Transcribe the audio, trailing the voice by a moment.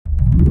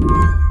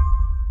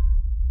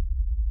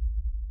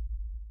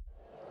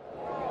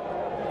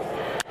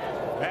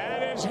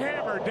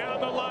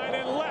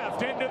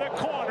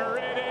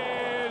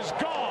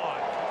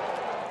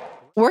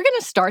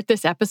start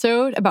this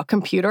episode about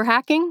computer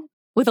hacking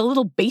with a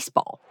little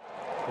baseball.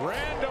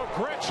 Randall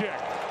Grichuk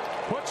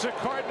puts the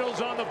Cardinals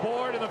on the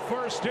board in the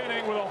first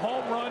inning with a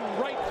home run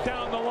right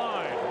down the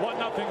line.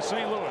 1-0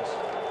 St. Louis.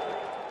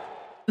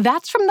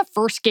 That's from the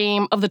first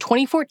game of the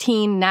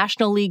 2014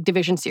 National League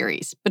Division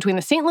Series between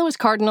the St. Louis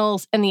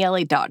Cardinals and the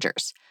LA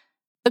Dodgers.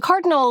 The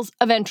Cardinals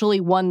eventually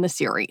won the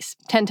series,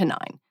 10-9.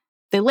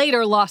 They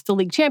later lost the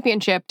league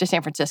championship to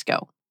San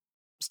Francisco.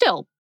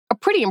 Still, a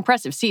pretty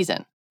impressive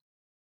season.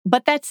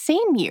 But that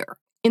same year,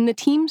 in the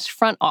team's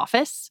front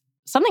office,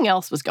 something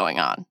else was going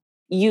on.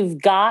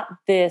 You've got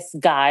this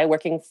guy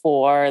working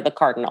for the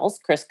Cardinals,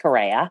 Chris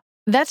Correa.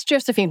 That's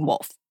Josephine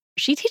Wolf.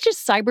 She teaches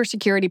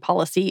cybersecurity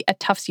policy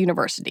at Tufts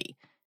University.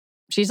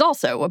 She's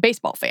also a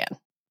baseball fan.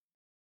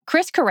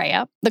 Chris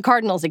Correa, the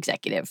Cardinals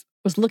executive,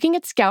 was looking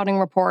at scouting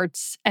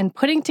reports and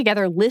putting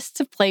together lists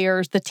of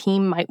players the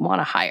team might want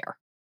to hire.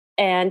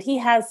 And he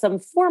has some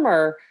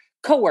former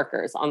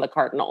coworkers on the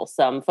Cardinals,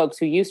 some folks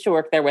who used to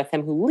work there with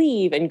him who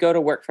leave and go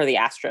to work for the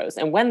Astros.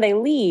 And when they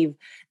leave,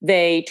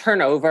 they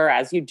turn over,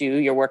 as you do,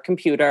 your work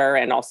computer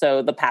and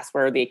also the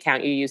password, the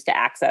account you use to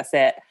access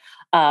it.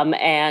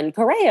 And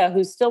Correa,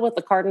 who's still with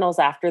the Cardinals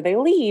after they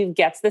leave,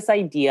 gets this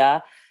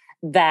idea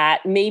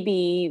that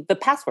maybe the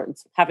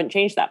passwords haven't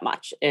changed that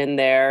much in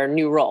their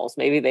new roles.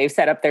 Maybe they've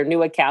set up their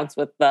new accounts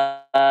with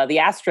the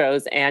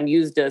Astros and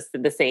used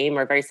the same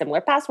or very similar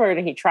password,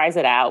 and he tries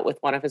it out with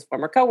one of his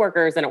former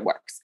coworkers, and it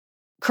works.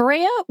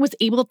 Correa was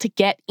able to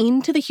get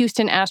into the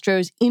Houston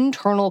Astros'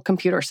 internal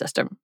computer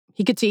system.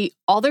 He could see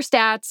all their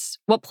stats,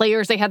 what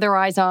players they had their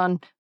eyes on,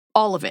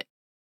 all of it.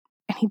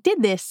 And he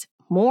did this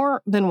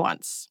more than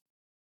once.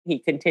 He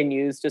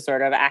continues to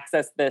sort of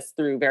access this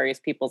through various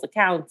people's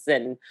accounts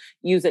and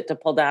use it to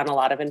pull down a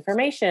lot of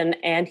information.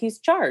 And he's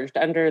charged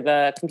under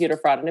the Computer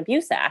Fraud and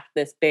Abuse Act,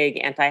 this big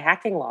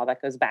anti-hacking law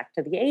that goes back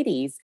to the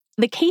 80s.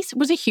 The case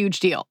was a huge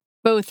deal,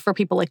 both for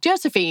people like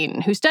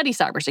Josephine, who study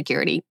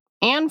cybersecurity,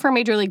 and for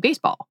Major League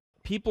Baseball.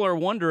 People are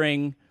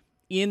wondering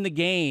in the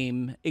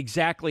game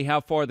exactly how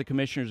far the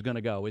commissioner is going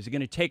to go. Is he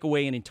going to take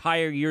away an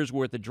entire year's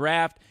worth of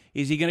draft?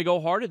 Is he going to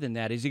go harder than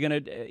that? Is he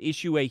going to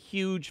issue a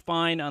huge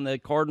fine on the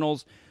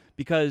Cardinals?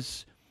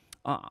 Because,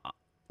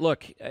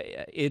 look,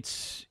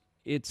 it's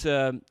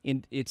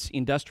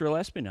industrial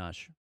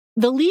espionage.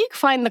 The league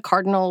fined the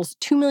Cardinals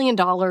 $2 million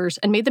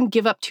and made them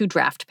give up 2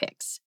 draft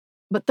picks.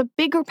 But the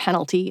bigger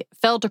penalty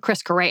fell to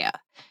Chris Correa.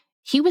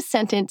 He was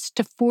sentenced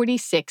to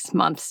 46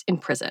 months in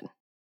prison.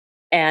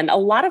 And a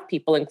lot of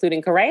people,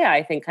 including Correa,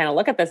 I think, kind of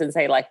look at this and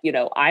say, like,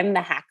 I'm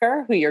the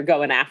hacker who you're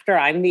going after.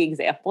 I'm the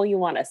example you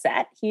want to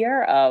set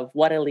here of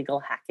what illegal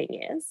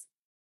hacking is.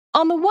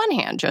 On the one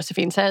hand,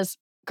 Josephine says,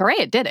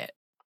 Correa did it.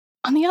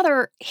 On the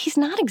other, he's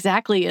not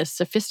exactly a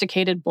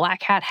sophisticated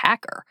black hat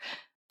hacker.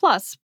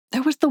 Plus,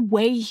 there was the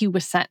way he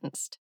was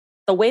sentenced.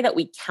 The way that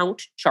we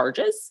count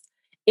charges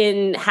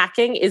in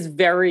hacking is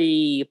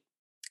very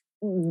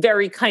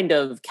kind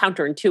of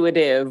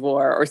counterintuitive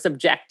or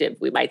subjective,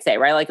 we might say,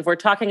 right? Like if we're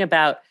talking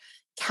about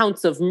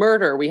counts of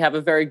murder, we have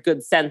a very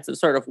good sense of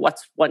sort of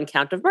what's one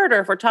count of murder.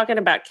 If we're talking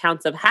about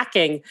counts of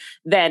hacking,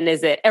 then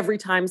is it every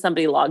time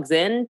somebody logs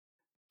in?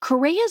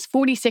 Correa's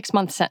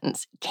 46-month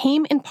sentence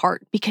came in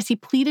part because he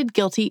pleaded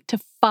guilty to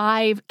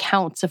 5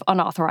 counts of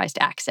unauthorized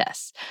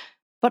access.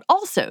 But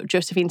also,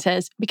 Josephine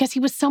says, because he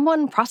was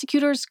someone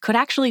prosecutors could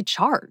actually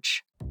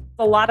charge.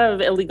 A lot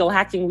of illegal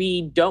hacking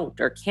we don't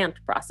or can't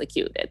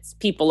prosecute. It's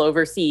people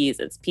overseas.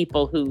 It's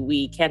people who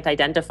we can't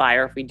identify,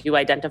 or if we do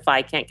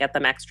identify, can't get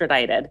them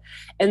extradited.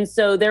 And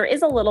so there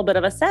is a little bit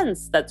of a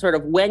sense that sort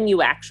of when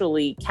you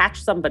actually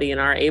catch somebody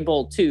and are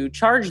able to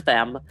charge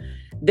them,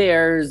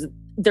 there's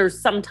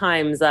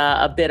sometimes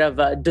a bit of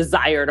a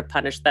desire to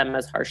punish them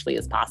as harshly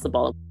as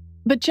possible.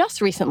 But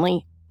just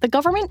recently, the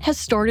government has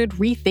started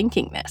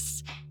rethinking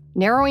this,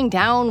 narrowing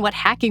down what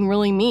hacking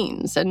really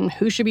means and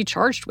who should be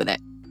charged with it.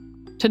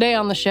 Today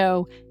on the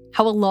show,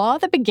 how a law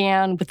that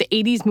began with the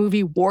 80s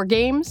movie War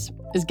Games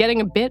is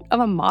getting a bit of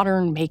a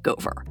modern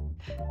makeover.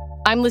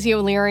 I'm Lizzie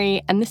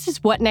O'Leary, and this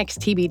is What Next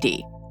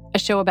TBD, a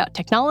show about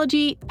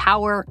technology,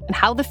 power, and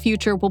how the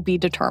future will be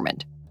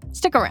determined.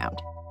 Stick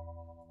around.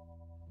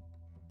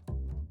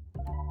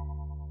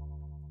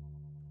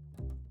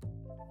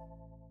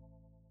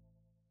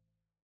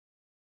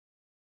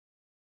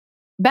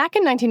 Back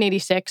in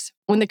 1986,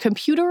 when the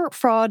Computer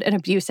Fraud and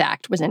Abuse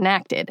Act was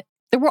enacted,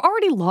 there were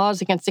already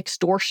laws against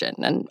extortion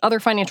and other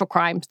financial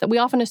crimes that we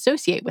often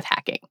associate with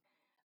hacking.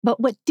 But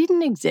what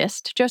didn't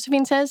exist,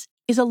 Josephine says,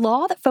 is a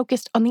law that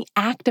focused on the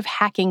act of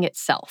hacking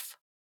itself.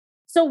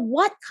 So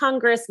what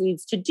Congress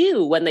needs to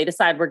do when they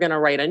decide we're going to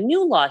write a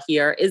new law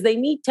here is they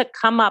need to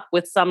come up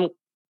with some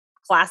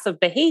class of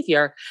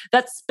behavior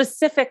that's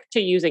specific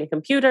to using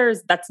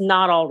computers that's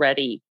not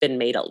already been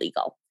made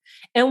illegal.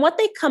 And what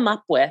they come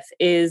up with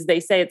is they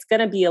say it's going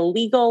to be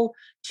illegal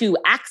to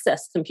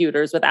access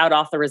computers without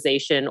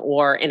authorization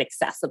or in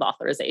excess of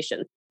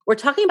authorization. We're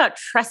talking about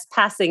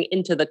trespassing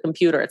into the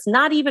computer. It's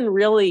not even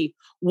really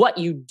what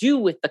you do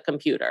with the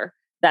computer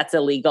that's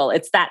illegal.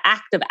 It's that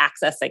act of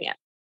accessing it.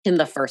 in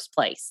the first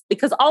place,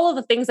 because all of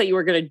the things that you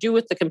were going to do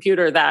with the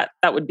computer that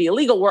would be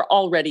illegal were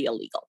already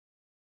illegal.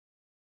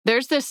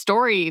 There's this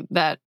story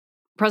that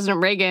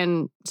President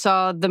Reagan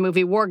saw the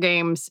movie War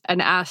Games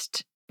and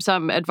asked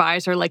some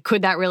advisor, like,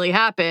 could that really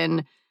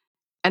happen?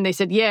 And they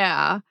said,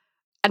 yeah,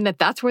 and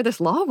that's where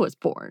this law was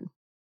born.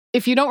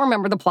 If you don't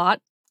remember the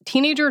plot,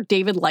 teenager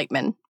David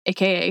Lightman,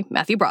 aka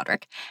Matthew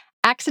Broderick,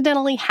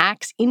 accidentally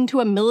hacks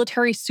into a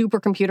military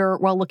supercomputer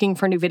while looking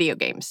for new video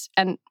games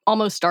and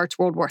almost starts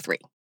World War III.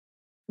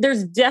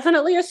 There's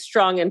definitely a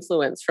strong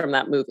influence from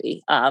that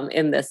movie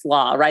in this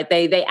law, right?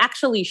 They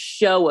actually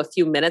show a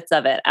few minutes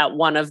of it at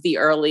one of the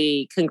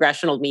early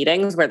congressional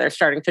meetings where they're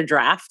starting to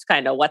draft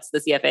kind of what's the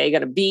CFAA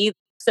going to be.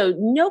 So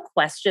no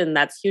question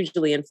that's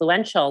hugely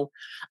influential.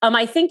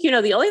 I think,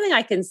 the only thing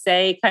I can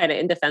say kind of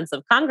in defense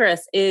of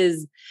Congress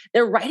is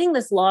they're writing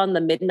this law in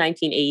the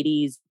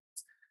mid-1980s.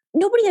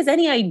 Nobody has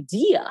any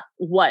idea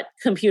what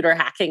computer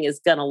hacking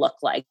is going to look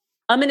like.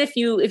 And if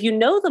you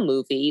know the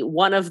movie,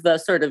 one of the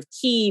sort of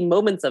key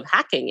moments of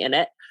hacking in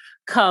it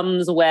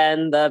comes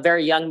when the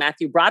very young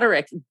Matthew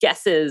Broderick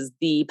guesses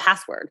the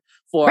password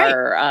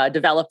for a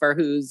developer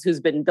who's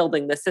been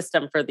building the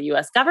system for the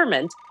U.S.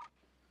 government.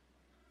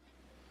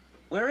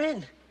 We're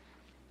in.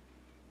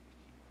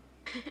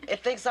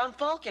 It thinks I'm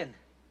Falcon.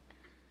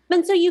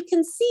 And so you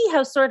can see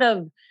how sort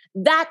of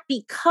that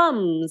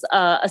becomes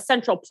a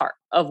central part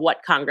of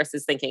what Congress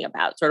is thinking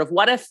about. Sort of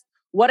what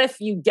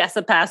if you guess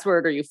a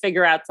password or you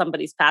figure out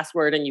somebody's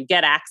password and you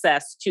get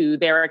access to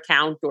their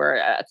account or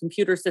a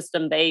computer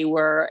system they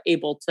were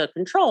able to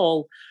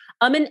control?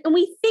 And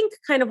we think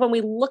kind of when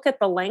we look at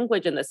the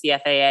language in the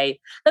CFAA,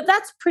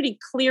 that's pretty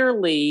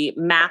clearly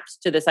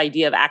mapped to this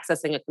idea of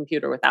accessing a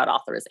computer without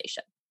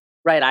authorization.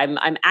 Right, I'm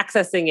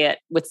accessing it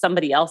with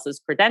somebody else's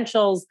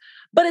credentials,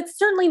 but it's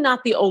certainly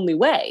not the only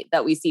way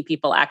that we see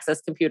people access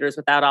computers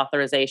without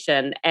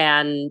authorization.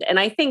 And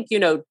I think,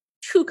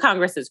 to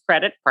Congress's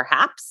credit,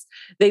 perhaps,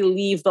 they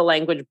leave the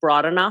language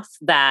broad enough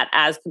that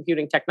as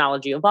computing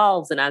technology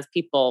evolves and as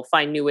people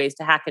find new ways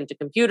to hack into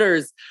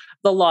computers,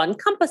 the law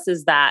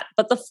encompasses that.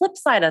 But the flip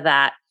side of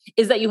that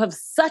is that you have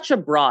such a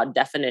broad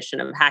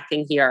definition of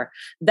hacking here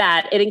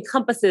that it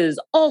encompasses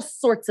all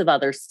sorts of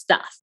other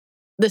stuff.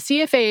 The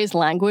CFAA's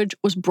language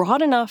was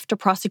broad enough to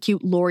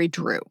prosecute Lori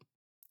Drew.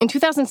 In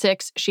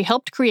 2006, she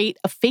helped create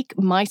a fake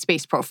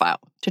MySpace profile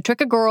to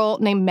trick a girl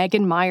named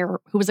Megan Meyer,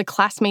 who was a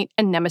classmate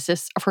and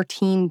nemesis of her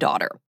teen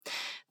daughter.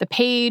 The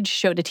page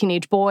showed a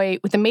teenage boy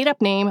with a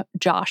made-up name,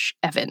 Josh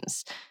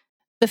Evans.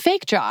 The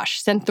fake Josh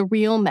sent the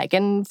real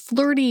Megan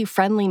flirty,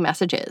 friendly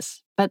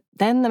messages, but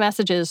then the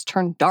messages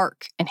turned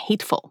dark and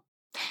hateful.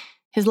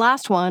 His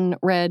last one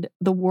read,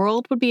 "The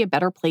world would be a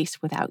better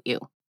place without you."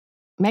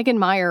 Megan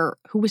Meyer,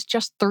 who was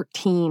just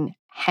 13,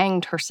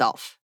 hanged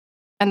herself.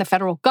 And the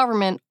federal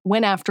government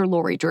went after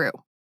Lori Drew.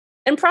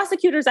 And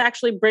prosecutors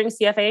actually bring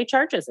CFAA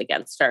charges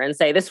against her and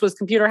say, this was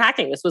computer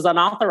hacking. This was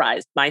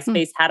unauthorized.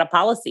 MySpace had a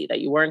policy that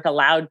you weren't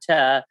allowed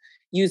to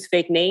use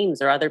fake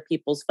names or other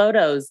people's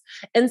photos.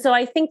 And so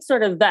I think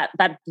sort of that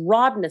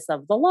broadness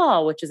of the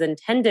law, which is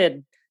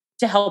intended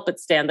to help it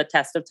stand the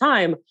test of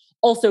time,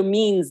 also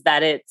means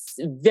that it's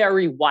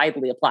very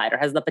widely applied or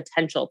has the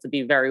potential to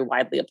be very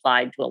widely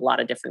applied to a lot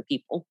of different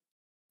people.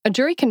 A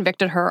jury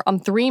convicted her on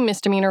 3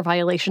 misdemeanor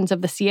violations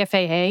of the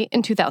CFAA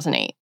in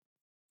 2008.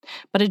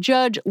 But a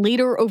judge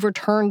later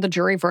overturned the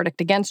jury verdict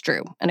against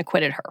Drew and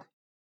acquitted her.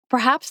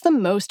 Perhaps the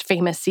most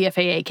famous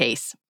CFAA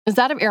case is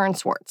that of Aaron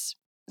Swartz.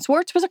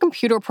 Swartz was a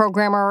computer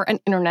programmer and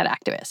internet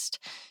activist.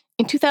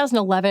 In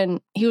 2011,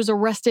 he was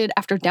arrested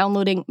after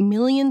downloading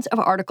millions of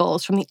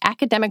articles from the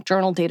academic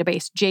journal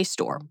database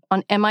JSTOR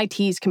on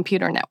MIT's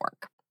computer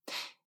network.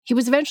 He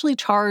was eventually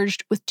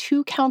charged with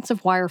 2 counts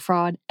of wire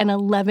fraud and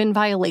 11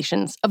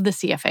 violations of the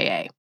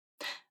CFAA.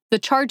 The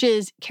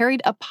charges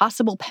carried a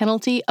possible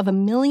penalty of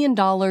 $1 million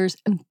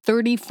and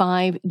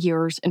 35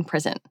 years in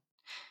prison.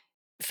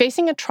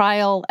 Facing a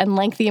trial and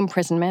lengthy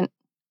imprisonment,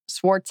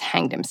 Swartz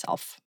hanged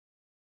himself.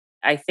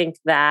 I think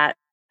that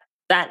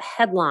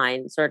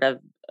headline sort of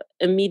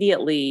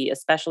immediately,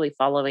 especially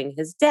following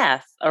his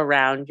death,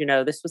 around,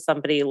 this was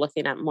somebody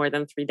looking at more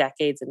than 3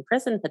 decades in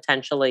prison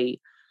potentially,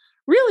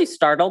 really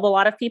startled a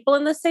lot of people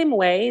in the same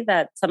way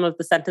that some of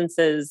the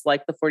sentences,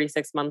 like the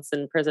 46 months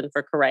in prison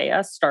for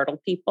Correa, startled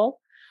people.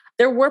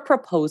 There were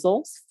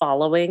proposals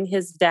following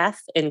his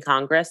death in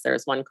Congress.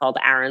 There's one called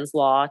Aaron's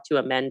Law to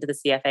amend the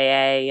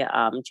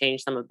CFAA,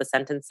 change some of the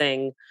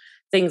sentencing,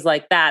 things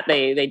like that.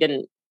 They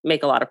didn't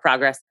make a lot of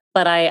progress.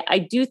 But I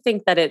do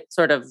think that it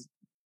sort of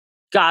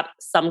got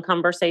some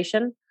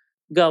conversation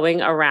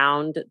going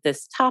around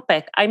this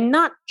topic. I'm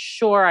not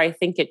sure I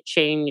think it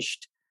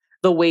changed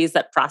the ways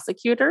that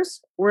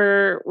prosecutors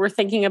were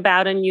thinking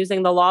about and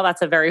using the law.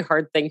 That's a very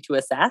hard thing to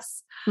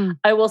assess.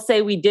 I will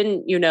say we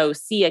didn't,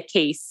 see a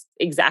case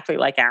exactly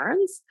like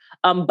Aaron's,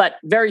 but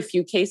very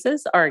few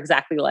cases are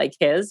exactly like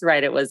his,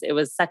 right? It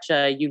was such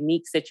a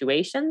unique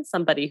situation,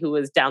 somebody who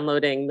was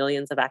downloading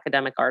millions of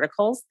academic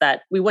articles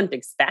that we wouldn't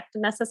expect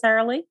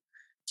necessarily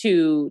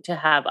to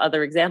have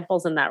other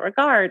examples in that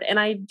regard.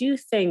 And I do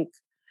think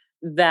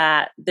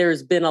that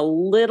there's been a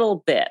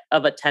little bit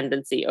of a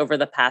tendency over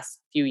the past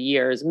few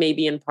years,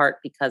 maybe in part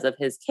because of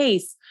his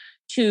case,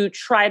 to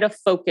try to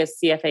focus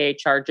CFAA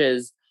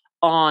charges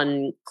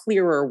on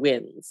clearer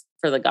wins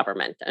for the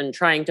government and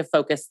trying to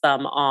focus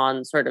them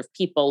on sort of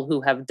people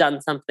who have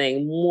done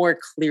something more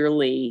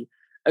clearly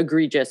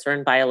egregious or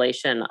in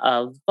violation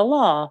of the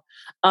law.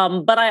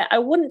 But I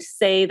wouldn't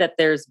say that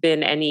there's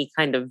been any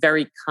kind of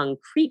very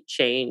concrete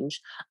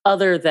change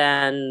other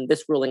than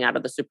this ruling out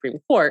of the Supreme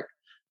Court,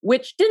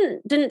 which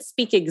didn't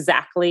speak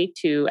exactly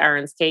to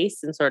Aaron's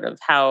case and sort of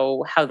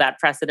how that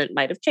precedent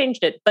might have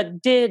changed it,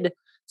 but did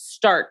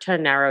start to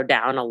narrow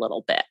down a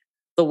little bit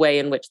the way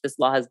in which this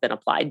law has been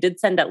applied, did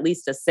send at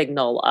least a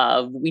signal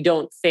of we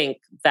don't think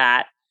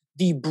that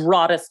the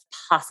broadest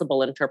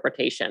possible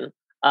interpretation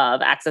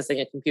of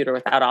accessing a computer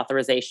without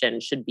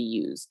authorization should be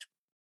used.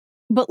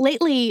 But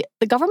lately,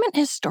 the government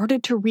has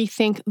started to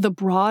rethink the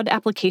broad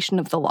application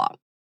of the law.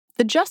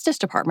 The Justice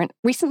Department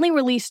recently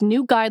released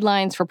new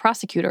guidelines for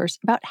prosecutors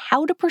about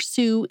how to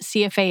pursue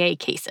CFAA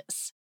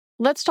cases.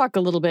 Let's talk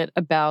a little bit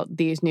about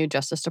these new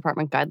Justice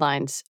Department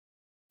guidelines.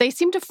 They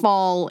seem to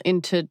fall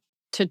into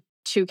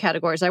two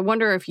categories. I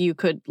wonder if you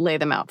could lay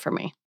them out for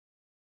me.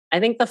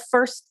 I think the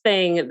first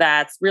thing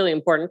that's really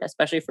important,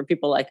 especially for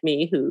people like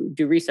me who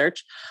do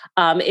research,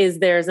 is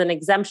there's an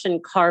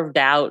exemption carved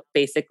out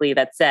basically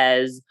that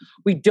says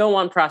we don't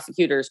want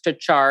prosecutors to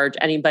charge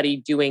anybody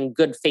doing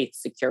good faith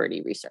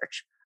security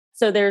research.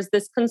 So there's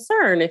this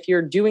concern if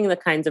you're doing the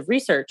kinds of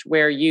research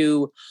where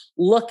you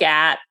look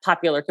at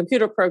popular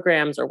computer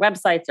programs or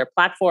websites or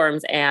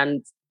platforms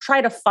and try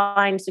to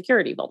find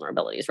security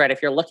vulnerabilities, right?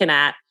 If you're looking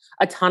at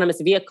autonomous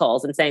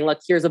vehicles and saying, look,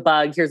 here's a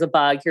bug,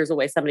 here's a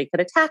way somebody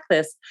could attack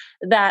this,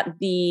 that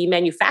the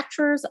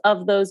manufacturers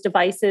of those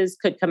devices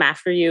could come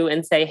after you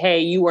and say, hey,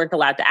 you weren't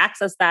allowed to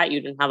access that, you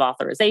didn't have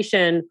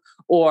authorization,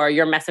 or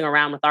you're messing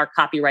around with our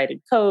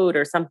copyrighted code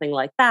or something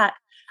like that.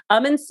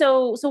 And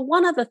so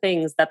one of the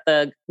things that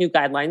the new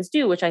guidelines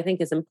do, which I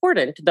think is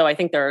important, though I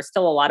think there are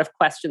still a lot of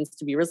questions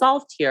to be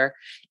resolved here,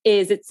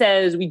 is it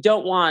says we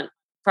don't want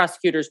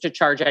prosecutors to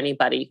charge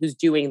anybody who's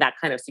doing that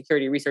kind of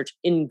security research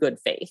in good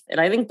faith.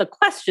 And I think the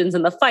questions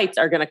and the fights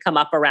are going to come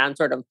up around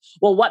sort of,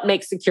 well, what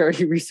makes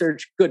security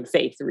research good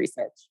faith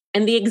research?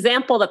 And the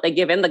example that they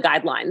give in the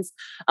guidelines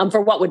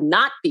for what would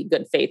not be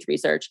good faith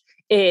research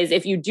is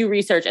if you do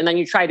research and then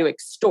you try to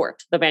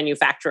extort the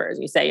manufacturers.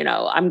 You say,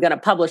 I'm going to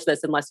publish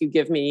this unless you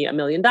give me $1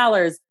 million.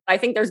 I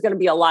think there's going to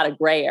be a lot of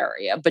gray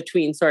area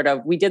between sort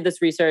of, we did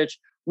this research,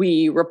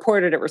 we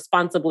reported it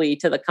responsibly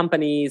to the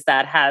companies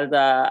that had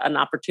an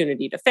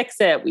opportunity to fix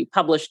it. We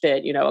published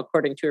it,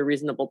 according to a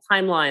reasonable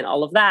timeline,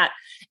 all of that.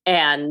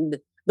 And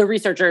the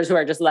researchers who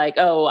are just like,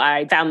 oh,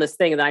 I found this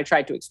thing and then I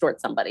tried to extort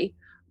somebody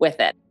with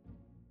it.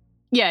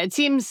 Yeah, it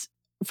seems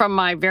from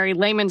my very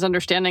layman's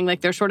understanding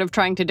like they're sort of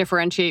trying to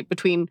differentiate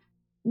between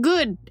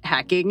good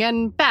hacking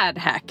and bad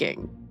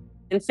hacking.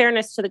 In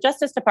fairness to the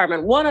Justice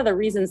Department, one of the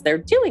reasons they're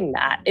doing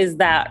that is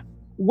that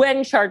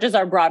when charges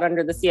are brought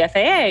under the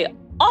CFAA,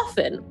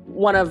 often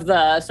one of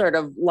the sort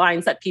of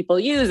lines that people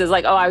use is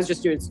like, oh, I was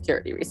just doing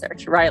security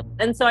research, right?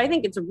 And so I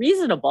think it's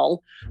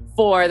reasonable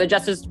for the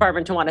Justice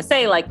Department to want to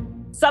say, like,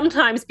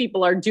 sometimes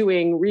people are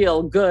doing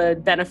real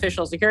good,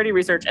 beneficial security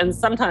research, and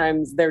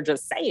sometimes they're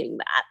just saying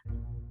that.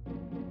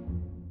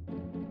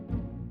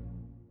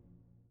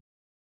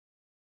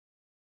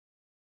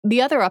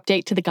 The other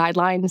update to the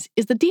guidelines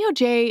is the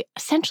DOJ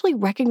essentially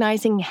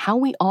recognizing how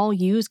we all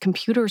use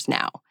computers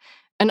now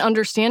and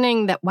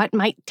understanding that what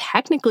might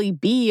technically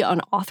be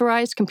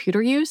unauthorized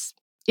computer use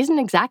isn't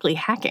exactly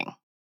hacking.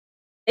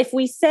 If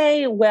we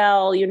say,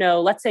 well,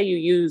 let's say you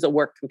use a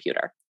work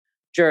computer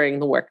during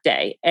the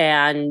workday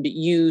and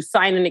you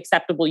sign an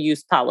acceptable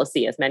use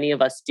policy, as many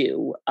of us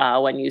do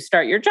when you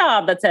start your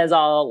job, that says,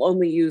 I'll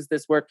only use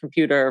this work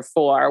computer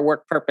for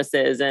work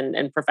purposes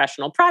and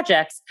professional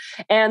projects.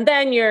 And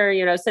then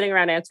you're sitting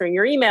around answering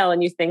your email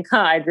and you think,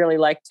 I'd really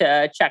like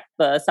to check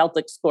the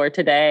Celtics score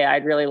today.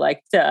 I'd really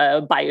like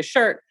to buy a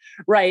shirt,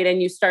 right?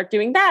 And you start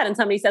doing that. And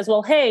somebody says,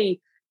 well, hey,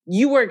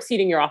 you were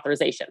exceeding your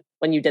authorization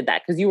when you did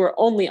that because you were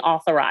only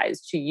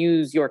authorized to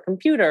use your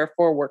computer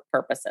for work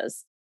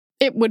purposes.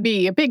 It would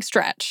be a big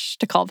stretch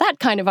to call that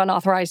kind of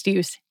unauthorized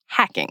use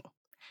hacking.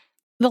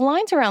 The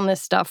lines around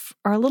this stuff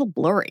are a little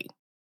blurry.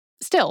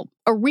 Still,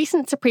 a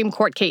recent Supreme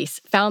Court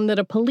case found that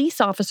a police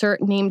officer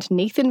named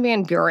Nathan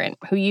Van Buren,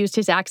 who used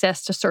his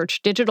access to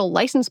search digital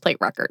license plate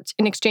records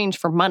in exchange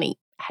for money,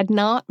 had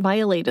not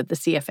violated the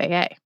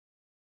CFAA.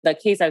 The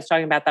case I was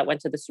talking about that went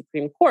to the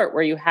Supreme Court,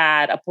 where you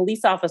had a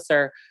police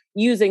officer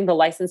using the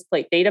license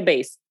plate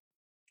database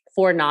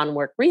for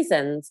non-work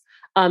reasons.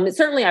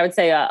 Certainly, I would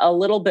say a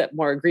little bit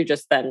more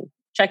egregious than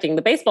checking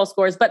the baseball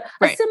scores, but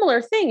right. A similar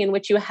thing in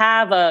which you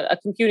have a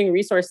computing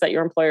resource that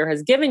your employer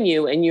has given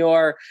you and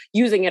you're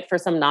using it for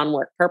some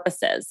non-work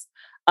purposes.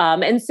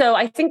 And so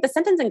I think the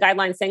sentencing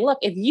guidelines saying, look,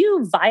 if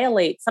you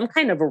violate some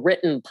kind of a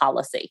written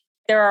policy,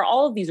 there are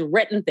all of these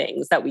written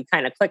things that we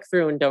kind of click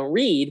through and don't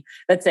read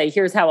that say,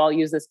 here's how I'll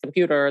use this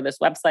computer or this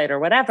website or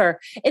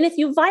whatever. And if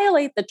you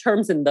violate the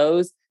terms in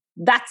those,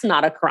 that's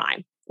not a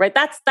crime. right?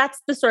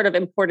 That's the sort of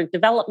important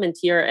development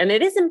here. And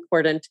it is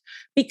important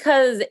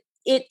because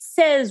it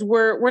says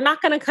we're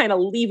not going to kind of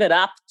leave it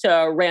up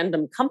to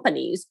random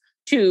companies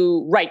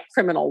to write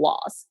criminal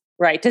laws,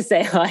 right? To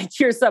say, like,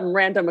 here's some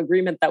random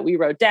agreement that we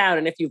wrote down,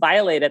 and if you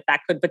violate it,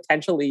 that could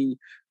potentially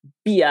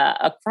be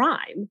a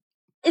crime.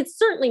 It's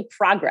certainly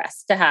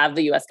progress to have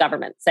the US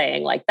government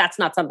saying, like, that's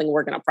not something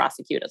we're going to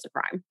prosecute as a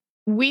crime.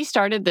 We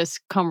started this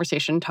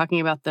conversation talking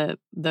about the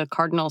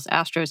Cardinals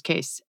Astros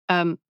case.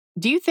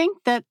 Do you think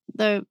that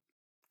the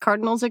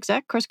Cardinals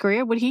exec, Chris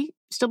Correa, would he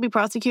still be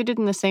prosecuted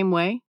in the same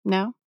way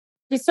now?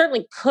 He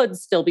certainly could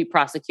still be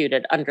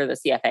prosecuted under the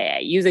CFAA.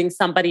 Using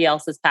somebody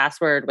else's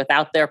password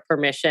without their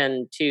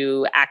permission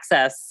to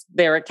access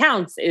their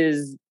accounts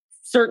is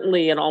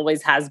certainly and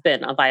always has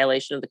been a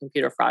violation of the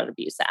Computer Fraud and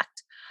Abuse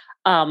Act.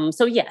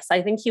 So yes,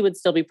 I think he would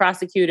still be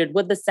prosecuted.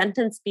 Would the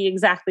sentence be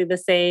exactly the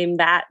same?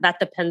 That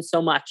depends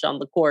so much on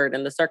the court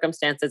and the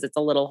circumstances. It's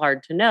a little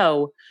hard to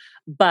know.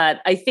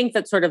 But I think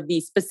that sort of the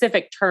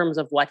specific terms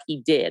of what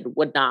he did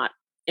would not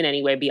in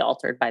any way be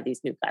altered by these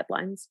new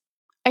guidelines.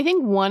 I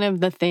think one of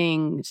the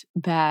things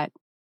that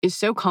is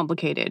so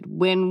complicated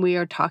when we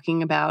are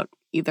talking about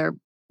either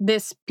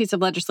this piece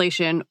of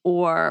legislation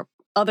or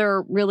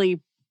other really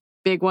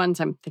big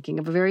ones, I'm thinking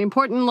of a very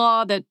important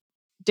law that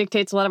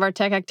dictates a lot of our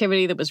tech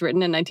activity that was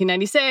written in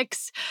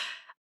 1996,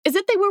 is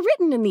that they were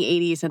written in the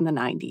 80s and the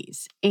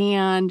 90s.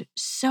 And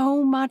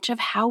so much of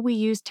how we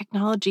use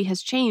technology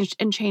has changed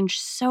and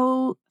changed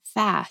so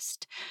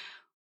fast.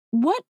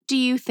 What do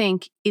you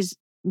think is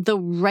the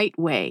right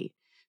way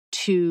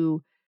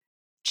to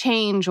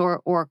change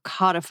or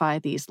codify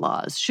these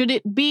laws? Should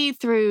it be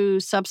through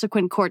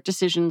subsequent court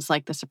decisions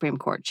like the Supreme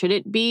Court? Should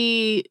it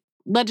be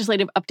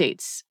legislative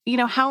updates?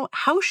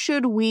 How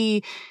should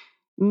we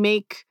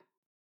make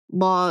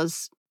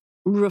laws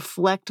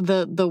reflect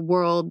the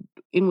world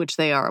in which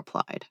they are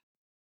applied?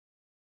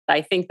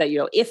 I think that,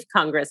 if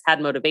Congress had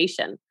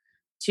motivation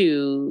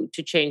to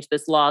change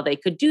this law, they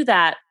could do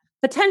that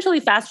potentially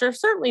faster,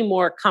 certainly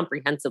more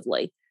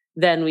comprehensively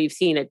than we've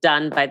seen it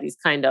done by these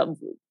kind of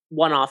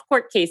one-off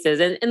court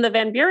cases. And in the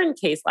Van Buren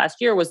case last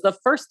year was the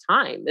first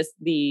time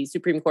the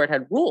Supreme Court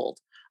had ruled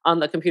on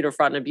the Computer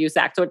Fraud and Abuse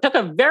Act. So it took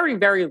a very,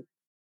 very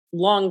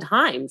long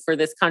time for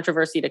this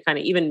controversy to kind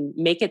of even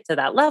make it to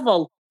that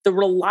level. The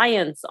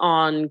reliance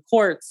on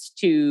courts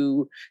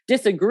to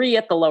disagree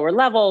at the lower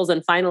levels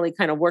and finally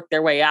kind of work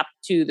their way up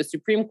to the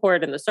Supreme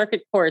Court and the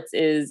circuit courts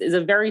is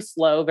a very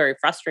slow, very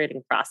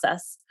frustrating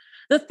process.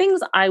 The things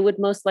I would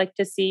most like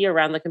to see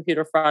around the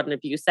Computer Fraud and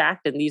Abuse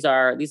Act, and these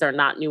are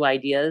not new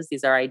ideas,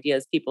 these are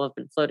ideas people have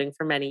been floating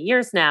for many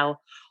years now,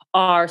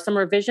 are some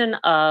revision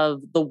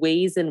of the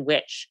ways in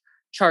which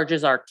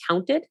charges are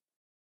counted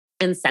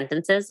and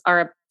sentences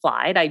are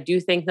applied. I do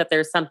think that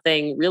there's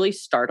something really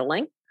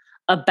startling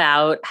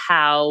about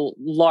how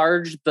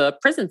large the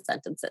prison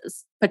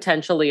sentences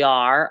potentially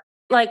are.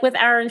 Like with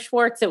Aaron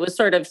Swartz, it was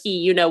sort of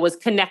he, was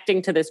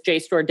connecting to this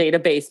JSTOR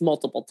database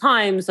multiple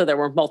times. So there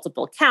were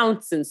multiple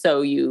counts. And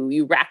so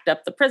you racked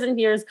up the prison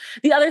years.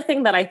 The other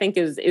thing that I think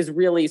is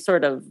really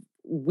sort of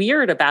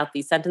weird about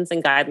these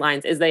sentencing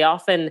guidelines is they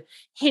often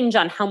hinge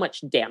on how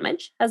much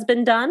damage has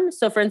been done.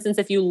 So for instance,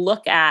 if you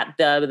look at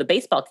the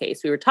baseball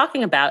case we were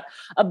talking about,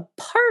 a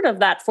part of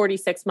that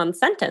 46-month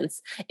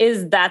sentence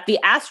is that the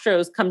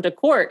Astros come to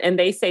court and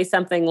they say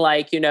something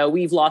like,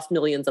 we've lost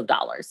millions of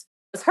dollars.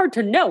 It's hard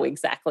to know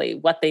exactly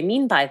what they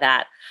mean by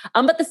that.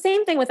 But the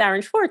same thing with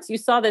Aaron Swartz. You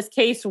saw this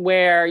case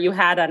where you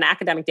had an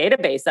academic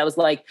database that was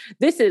like,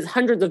 this is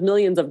hundreds of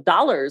millions of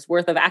dollars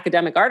worth of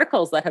academic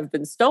articles that have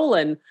been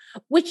stolen,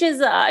 which is,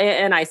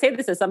 and I say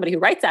this as somebody who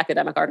writes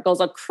academic articles,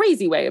 a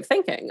crazy way of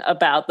thinking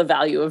about the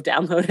value of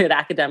downloaded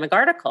academic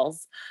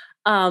articles.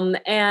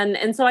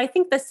 And so I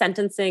think the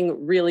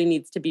sentencing really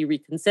needs to be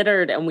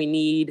reconsidered, and we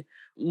need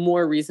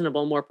more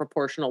reasonable, more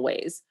proportional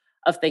ways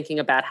of thinking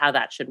about how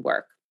that should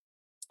work.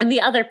 And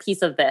the other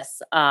piece of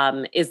this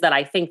is that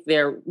I think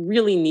there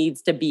really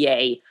needs to be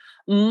a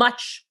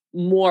much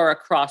more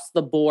across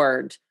the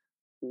board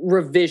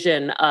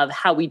revision of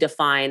how we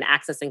define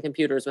accessing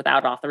computers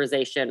without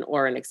authorization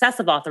or an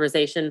excessive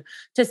authorization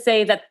to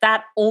say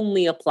that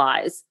only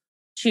applies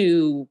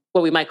to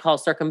what we might call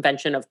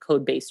circumvention of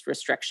code-based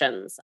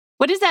restrictions.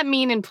 What does that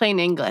mean in plain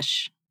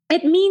English?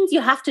 It means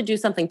you have to do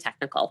something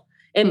technical.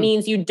 It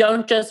means you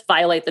don't just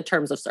violate the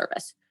terms of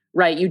service.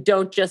 Right. You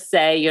don't just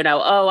say,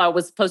 I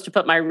was supposed to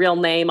put my real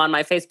name on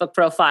my Facebook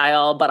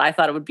profile, but I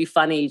thought it would be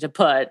funny to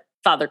put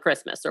Father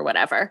Christmas or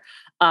whatever.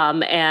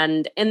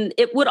 And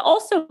it would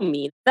also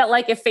mean that,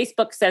 like, if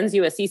Facebook sends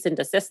you a cease and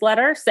desist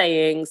letter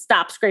saying,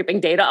 stop scraping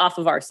data off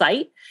of our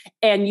site,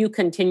 and you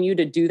continue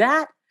to do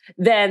that,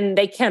 then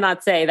they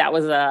cannot say that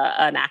was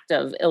an act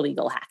of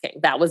illegal hacking.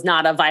 That was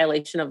not a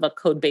violation of a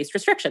code-based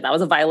restriction. That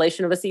was a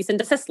violation of a cease and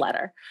desist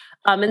letter.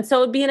 And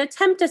so it'd be an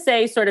attempt to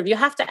say sort of you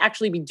have to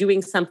actually be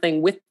doing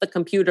something with the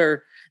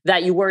computer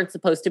that you weren't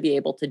supposed to be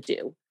able to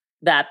do,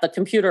 that the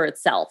computer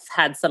itself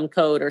had some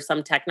code or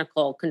some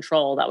technical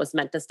control that was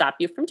meant to stop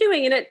you from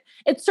doing. And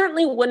it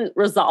certainly wouldn't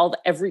resolve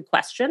every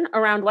question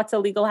around what's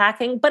illegal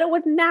hacking, but it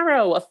would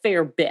narrow a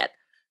fair bit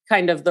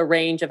kind of the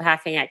range of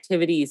hacking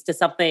activities to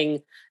something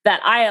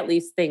that I at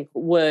least think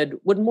would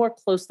more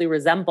closely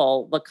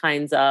resemble the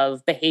kinds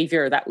of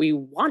behavior that we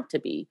want to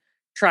be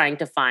trying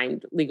to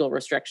find legal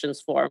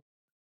restrictions for.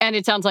 And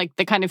it sounds like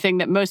the kind of thing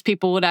that most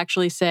people would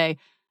actually say,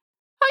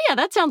 oh yeah,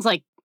 that sounds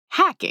like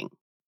hacking.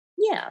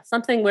 Yeah,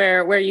 something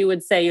where you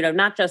would say,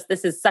 not just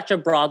this is such a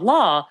broad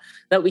law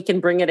that we can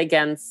bring it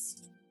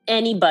against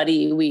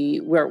anybody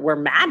we're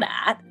mad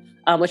at,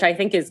 which I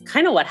think is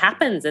kind of what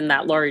happens in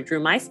that Laurie Drew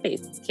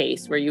MySpace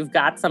case, where you've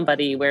got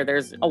somebody where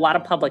there's a lot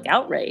of public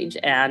outrage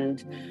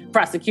and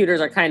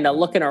prosecutors are kind of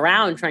looking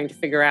around trying to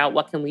figure out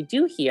what can we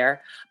do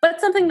here, but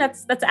something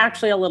that's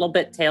actually a little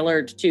bit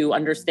tailored to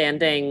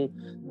understanding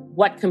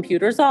what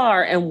computers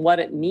are and what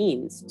it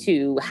means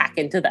to hack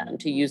into them,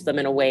 to use them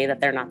in a way that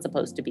they're not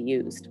supposed to be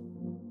used.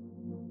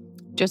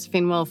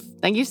 Josephine Wolf,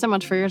 thank you so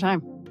much for your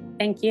time.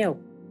 Thank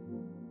you.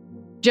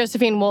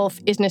 Josephine Wolf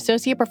is an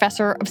associate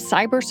professor of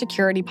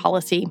cybersecurity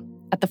policy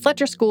at the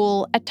Fletcher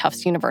School at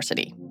Tufts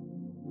University.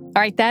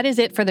 All right, that is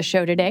it for the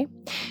show today.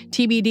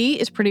 TBD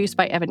is produced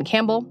by Evan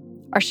Campbell.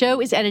 Our show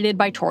is edited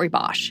by Tori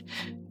Bosch.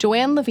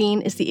 Joanne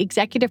Levine is the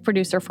executive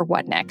producer for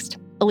What Next.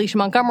 Alicia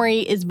Montgomery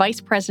is vice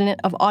president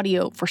of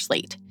audio for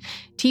Slate.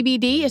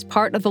 TBD is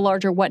part of the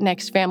larger What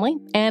Next family,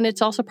 and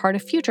it's also part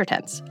of Future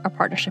Tense, a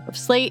partnership of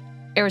Slate,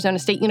 Arizona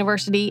State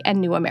University,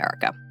 and New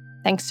America.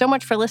 Thanks so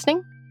much for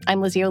listening.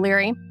 I'm Lizzie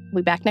O'Leary.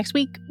 We'll be back next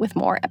week with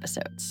more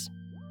episodes.